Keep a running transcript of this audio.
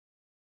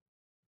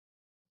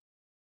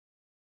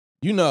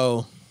You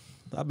know,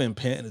 I've been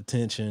paying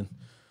attention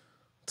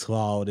to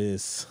all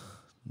this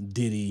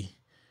Diddy,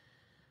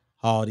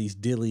 all these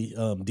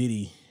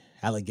Diddy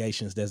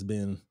allegations that's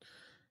been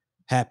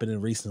happening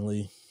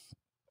recently.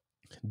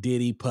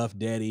 Diddy, Puff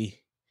Daddy,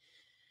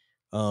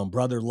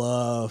 Brother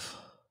Love,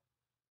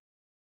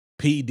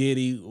 P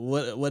Diddy,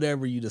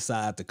 whatever you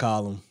decide to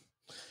call him.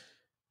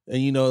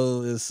 And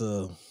it's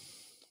a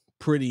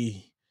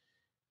pretty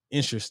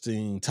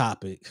interesting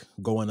topic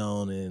going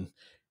on, and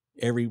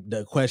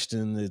the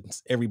question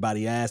that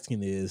everybody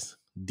asking is,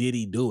 did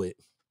he do it?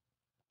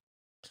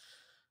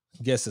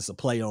 I guess it's a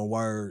play on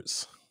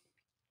words.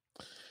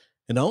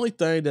 And the only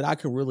thing that I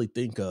can really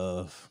think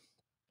of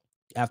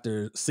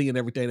after seeing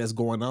everything that's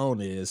going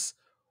on is,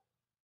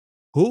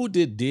 who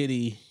did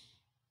Diddy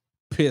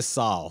piss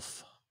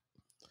off?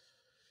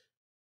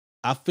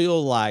 I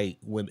feel like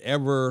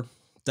whenever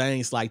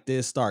things like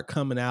this start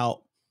coming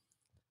out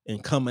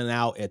and coming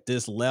out at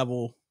this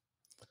level,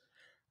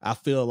 I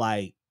feel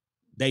like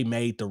they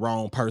made the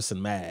wrong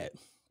person mad.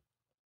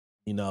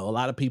 A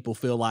lot of people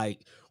feel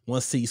like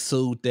once he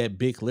sued that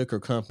big liquor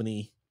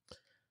company,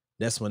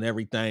 that's when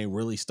everything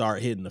really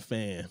start hitting the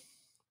fan.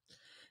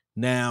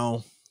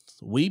 Now,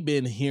 we've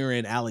been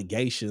hearing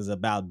allegations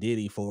about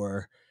Diddy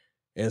for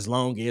as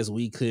long as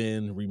we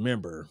can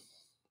remember.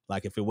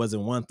 Like, if it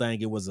wasn't one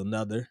thing, it was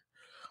another.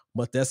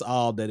 But that's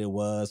all that it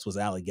was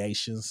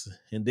allegations.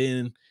 And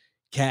then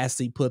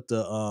Cassie put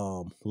the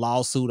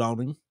lawsuit on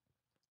him,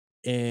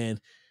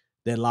 and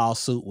that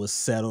lawsuit was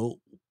settled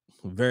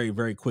very,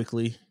 very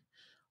quickly.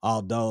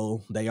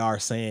 Although they are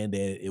saying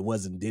that it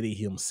wasn't Diddy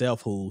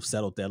himself who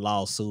settled that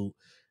lawsuit,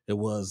 it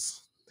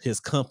was his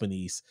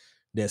companies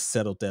that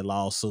settled that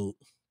lawsuit.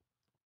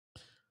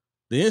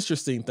 The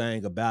interesting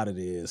thing about it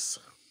is,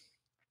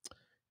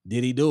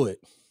 did he do it?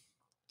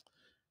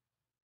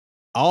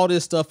 All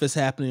this stuff is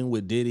happening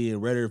with Diddy,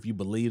 and whether if you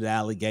believe the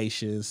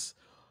allegations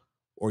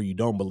or you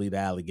don't believe the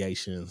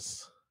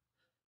allegations,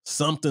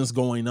 something's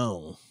going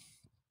on,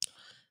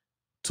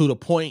 to the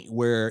point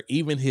where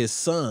even his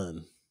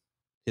son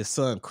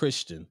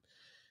Christian,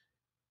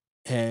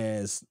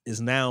 is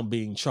now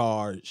being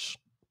charged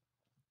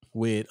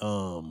with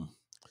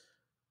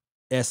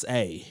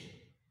SA.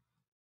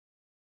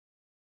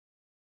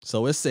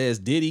 So it says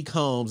Diddy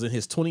Combs and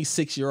his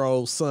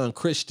 26-year-old son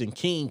Christian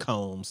King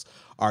Combs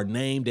are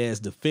named as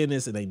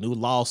defendants in a new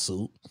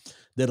lawsuit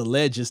that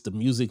alleges the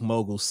music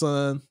mogul's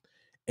son,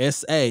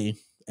 SA,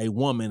 a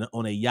woman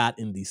on a yacht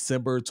in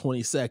December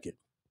 22nd.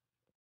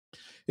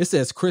 It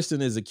says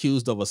Christian is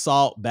accused of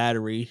assault,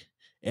 battery,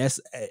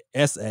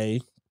 SA,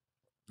 an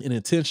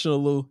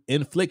intentional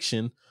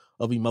infliction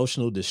of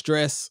emotional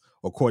distress,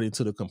 according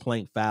to the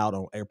complaint filed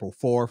on April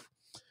 4th.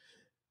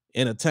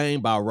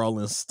 Entertained by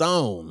Rolling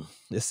Stone.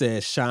 It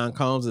says Sean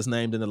Combs is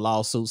named in the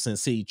lawsuit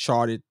since he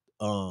chartered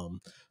the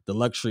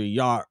luxury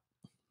yacht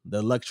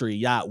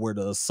where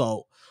the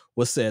assault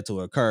was said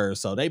to occur.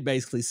 So they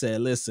basically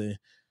said, listen,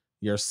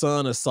 your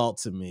son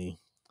assaulted me,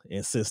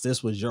 and since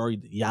this was your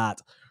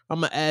yacht,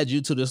 I'm gonna add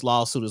you to this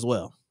lawsuit as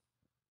well.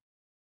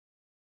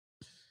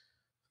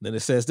 Then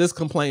it says this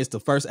complaint is the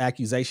first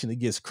accusation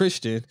against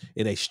Christian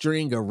in a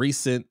string of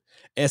recent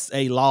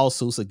SA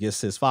lawsuits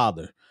against his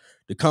father.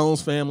 The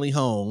Combs family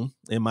home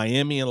in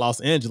Miami and Los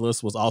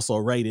Angeles was also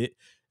raided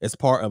as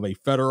part of a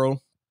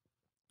federal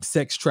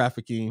sex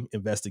trafficking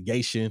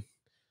investigation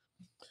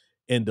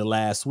in the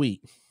last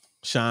week.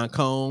 Sean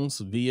Combs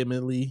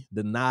vehemently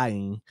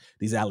denying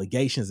these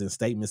allegations in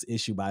statements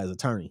issued by his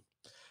attorney.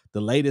 The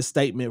latest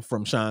statement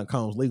from Sean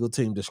Combs' legal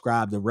team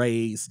described the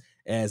raids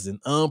as an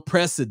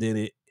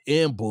unprecedented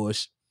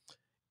ambush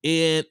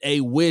in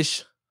a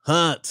witch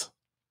hunt.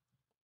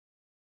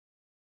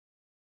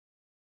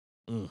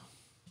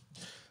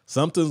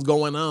 Something's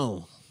going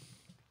on.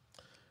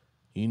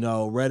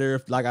 Whether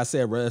if, like I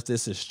said, whether if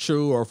this is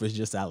true or if it's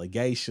just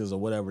allegations or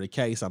whatever the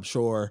case, I'm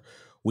sure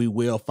we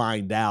will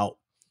find out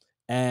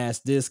as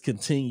this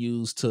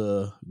continues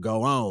to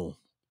go on.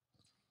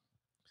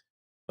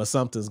 But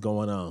something's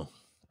going on.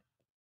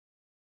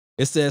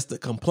 It says the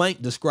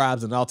complaint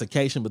describes an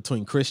altercation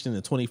between Christian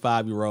and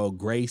 25-year-old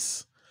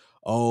Grace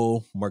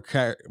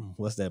McCurry,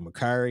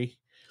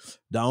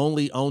 the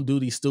only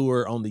on-duty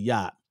steward on the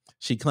yacht.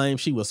 She claimed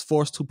she was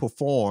forced to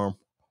perform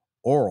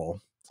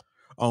oral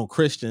on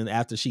Christian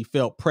after she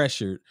felt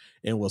pressured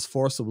and was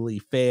forcibly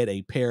fed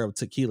a pair of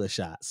tequila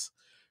shots.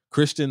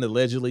 Christian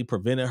allegedly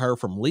prevented her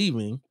from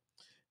leaving,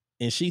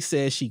 and she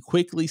said she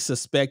quickly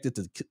suspected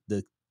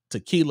the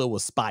tequila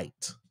was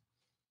spiked.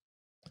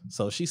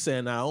 So she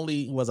said, not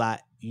only was I,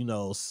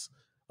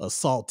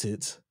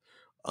 assaulted,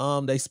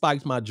 they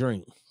spiked my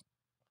drink.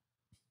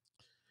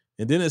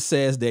 And then it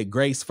says that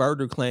Grace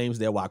further claims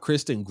that while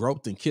Kristen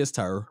groped and kissed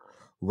her,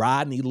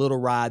 Rodney Little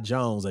Rod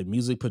Jones, a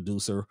music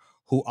producer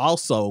who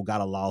also got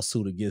a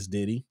lawsuit against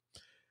Diddy,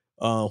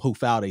 who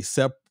filed a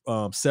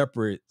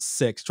separate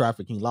sex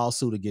trafficking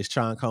lawsuit against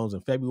Sean Combs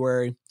in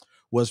February,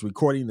 was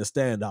recording the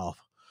standoff.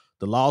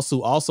 The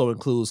lawsuit also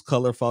includes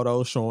color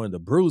photos showing the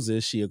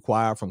bruises she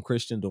acquired from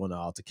Christian during the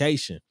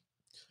altercation.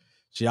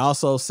 She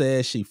also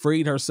says she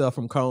freed herself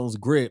from Combs'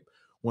 grip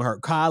when her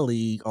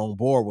colleague on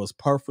board was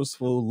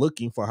purposeful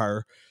looking for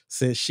her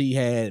since she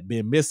had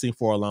been missing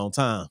for a long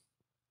time.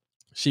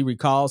 She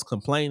recalls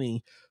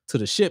complaining to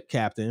the ship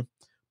captain,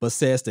 but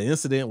says the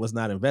incident was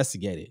not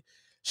investigated.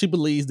 She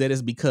believes that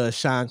it's because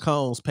Sean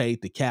Combs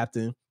paid the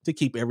captain to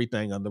keep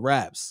everything under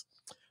wraps.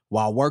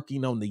 While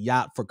working on the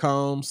yacht for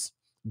Combs,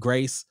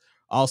 Grace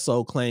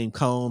also claimed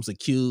Combs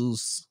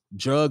accused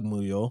drug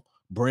mule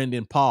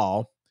Brendan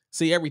Paul.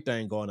 See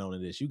everything going on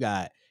in this. You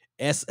got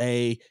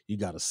SA, you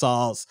got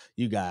assaults,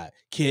 you got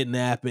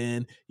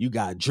kidnapping, you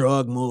got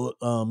drug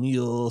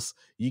mules,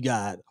 you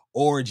got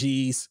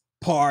orgies,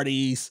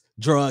 parties,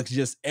 drugs,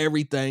 just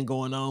everything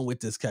going on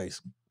with this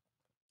case.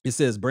 It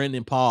says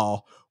Brendan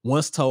Paul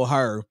once told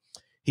her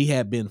he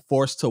had been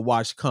forced to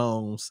watch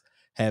Combs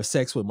have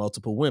sex with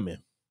multiple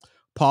women.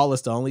 Paul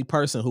is the only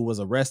person who was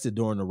arrested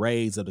during the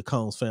raids of the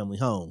Combs family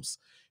homes.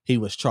 He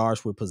was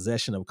charged with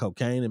possession of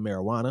cocaine and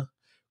marijuana.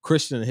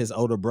 Christian and his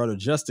older brother,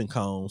 Justin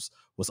Combs,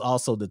 was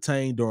also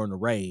detained during the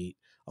raid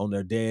on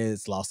their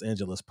dad's Los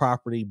Angeles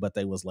property, but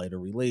they was later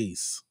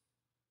released.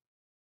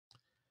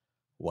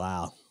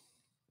 Wow.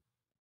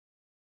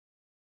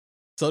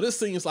 So this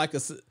seems like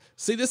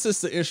see, this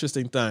is the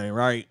interesting thing,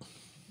 right?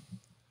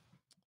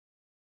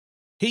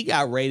 He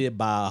got raided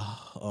by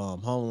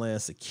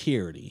Homeland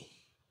Security.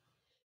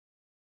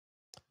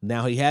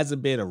 Now he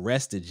hasn't been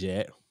arrested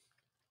yet.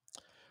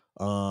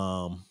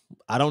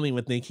 I don't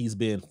even think he's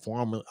been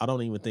formal. I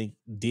don't even think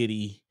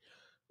Diddy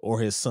or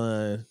his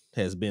son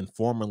has been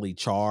formally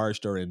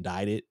charged or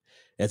indicted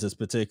at this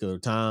particular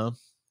time.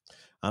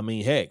 I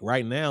mean, heck,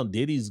 right now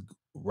Diddy's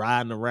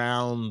riding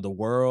around the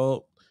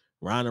world,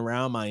 riding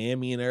around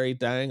Miami and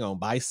everything on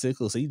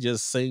bicycles. He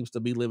just seems to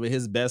be living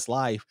his best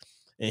life,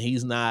 and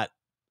he's not.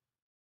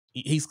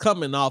 He's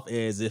coming off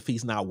as if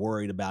he's not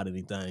worried about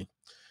anything.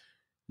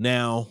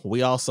 Now,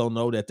 we also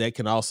know that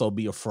can also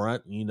be a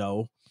front,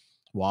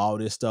 while all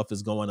this stuff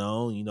is going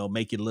on,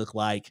 make it look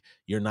like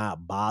you're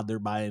not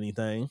bothered by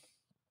anything.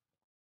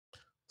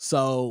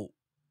 So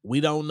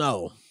we don't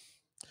know.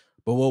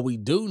 But what we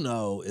do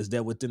know is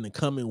that within the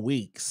coming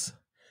weeks,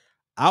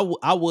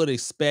 I would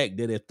expect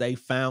that if they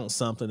found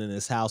something in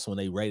his house when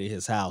they raided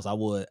his house, I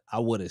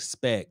would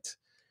expect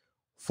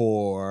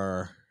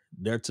for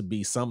there to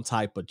be some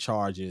type of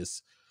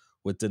charges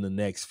within the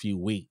next few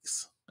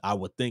weeks. I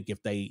would think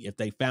if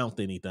they found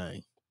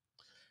anything.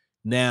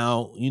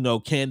 Now,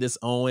 Candace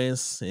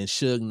Owens and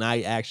Suge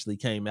Knight actually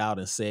came out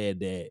and said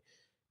that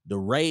the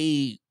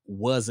raid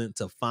wasn't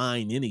to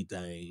find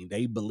anything.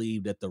 They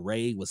believed that the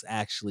raid was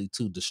actually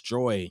to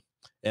destroy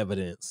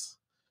evidence.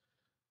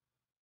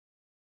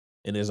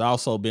 And there's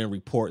also been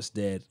reports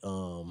that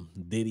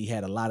Diddy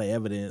had a lot of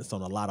evidence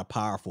on a lot of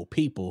powerful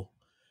people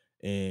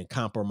and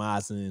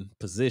compromising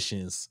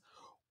positions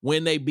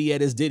when they be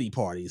at his Diddy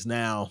parties.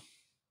 Now,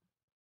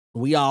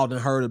 we all done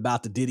heard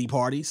about the Diddy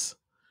parties.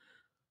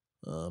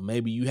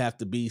 Maybe you have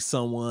to be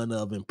someone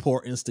of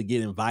importance to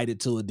get invited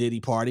to a Diddy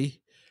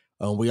party.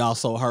 We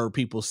also heard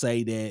people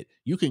say that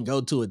you can go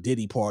to a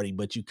Diddy party,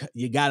 but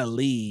you got to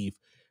leave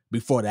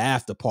before the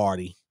after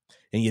party,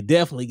 and you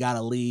definitely got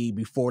to leave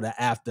before the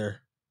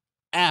after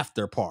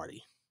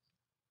party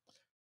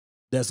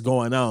that's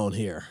going on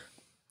here.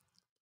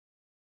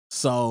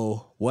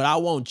 So what I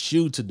want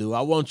you to do,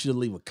 I want you to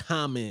leave a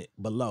comment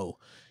below,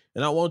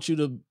 and I want you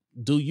to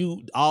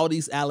all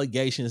these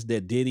allegations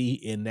that Diddy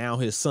and now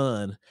his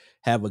son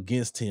have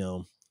against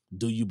him.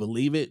 Do you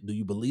believe it? Do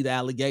you believe the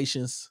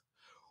allegations?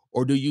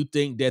 Or do you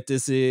think that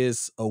this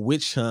is a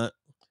witch hunt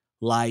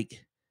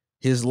like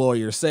his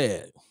lawyer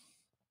said?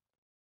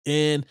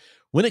 And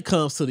when it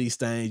comes to these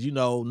things,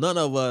 none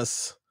of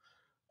us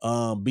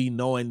be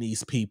knowing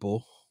these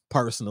people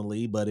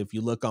personally, but if you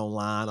look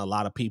online, a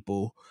lot of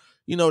people,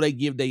 they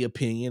give their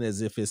opinion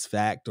as if it's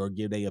fact, or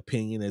give their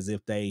opinion as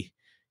if they,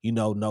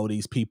 know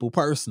these people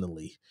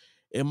personally.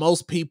 And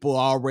most people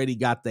already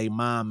got their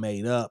mind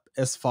made up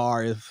as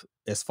far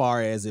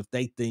as if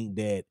they think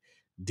that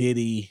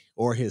Diddy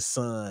or his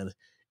son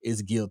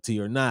is guilty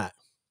or not.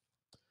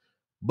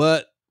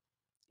 But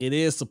it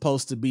is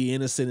supposed to be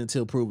innocent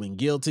until proven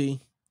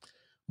guilty.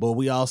 But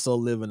we also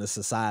live in a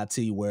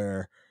society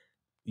where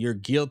you're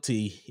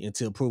guilty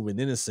until proven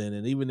innocent.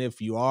 And even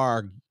if you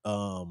are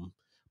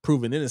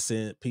proven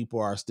innocent, people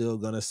are still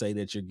going to say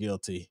that you're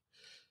guilty.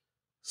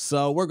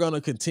 So we're going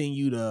to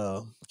continue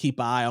to keep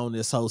an eye on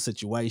this whole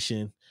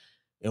situation.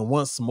 And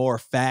once more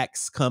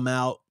facts come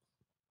out,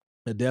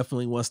 and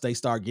definitely once they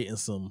start getting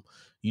some,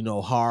 some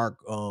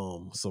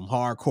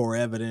hardcore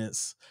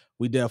evidence,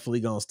 we definitely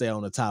going to stay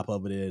on the top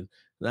of it. And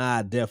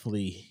I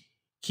definitely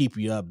keep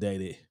you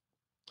updated.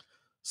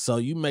 So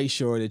you make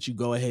sure that you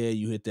go ahead,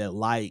 you hit that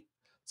like,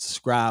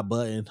 subscribe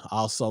button.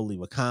 Also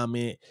leave a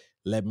comment.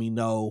 Let me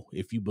know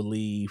if you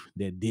believe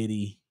that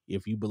Diddy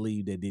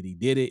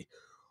did it,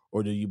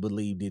 or do you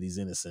believe Diddy's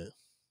innocent?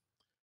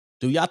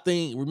 Do y'all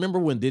remember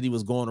when Diddy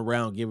was going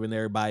around giving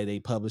everybody they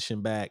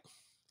publishing back?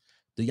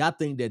 Do y'all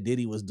think that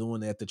Diddy was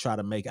doing that to try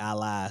to make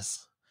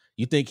allies?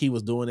 You think he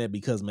was doing that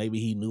because maybe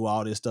he knew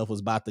all this stuff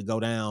was about to go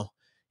down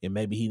and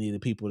maybe he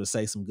needed people to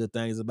say some good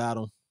things about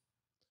him?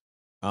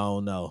 I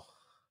don't know.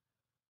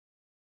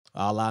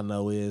 All I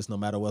know is no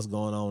matter what's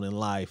going on in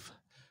life,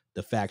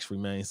 the facts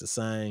remains the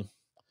same.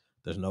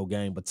 There's no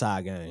game but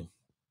tie game.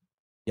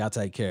 Y'all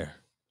take care.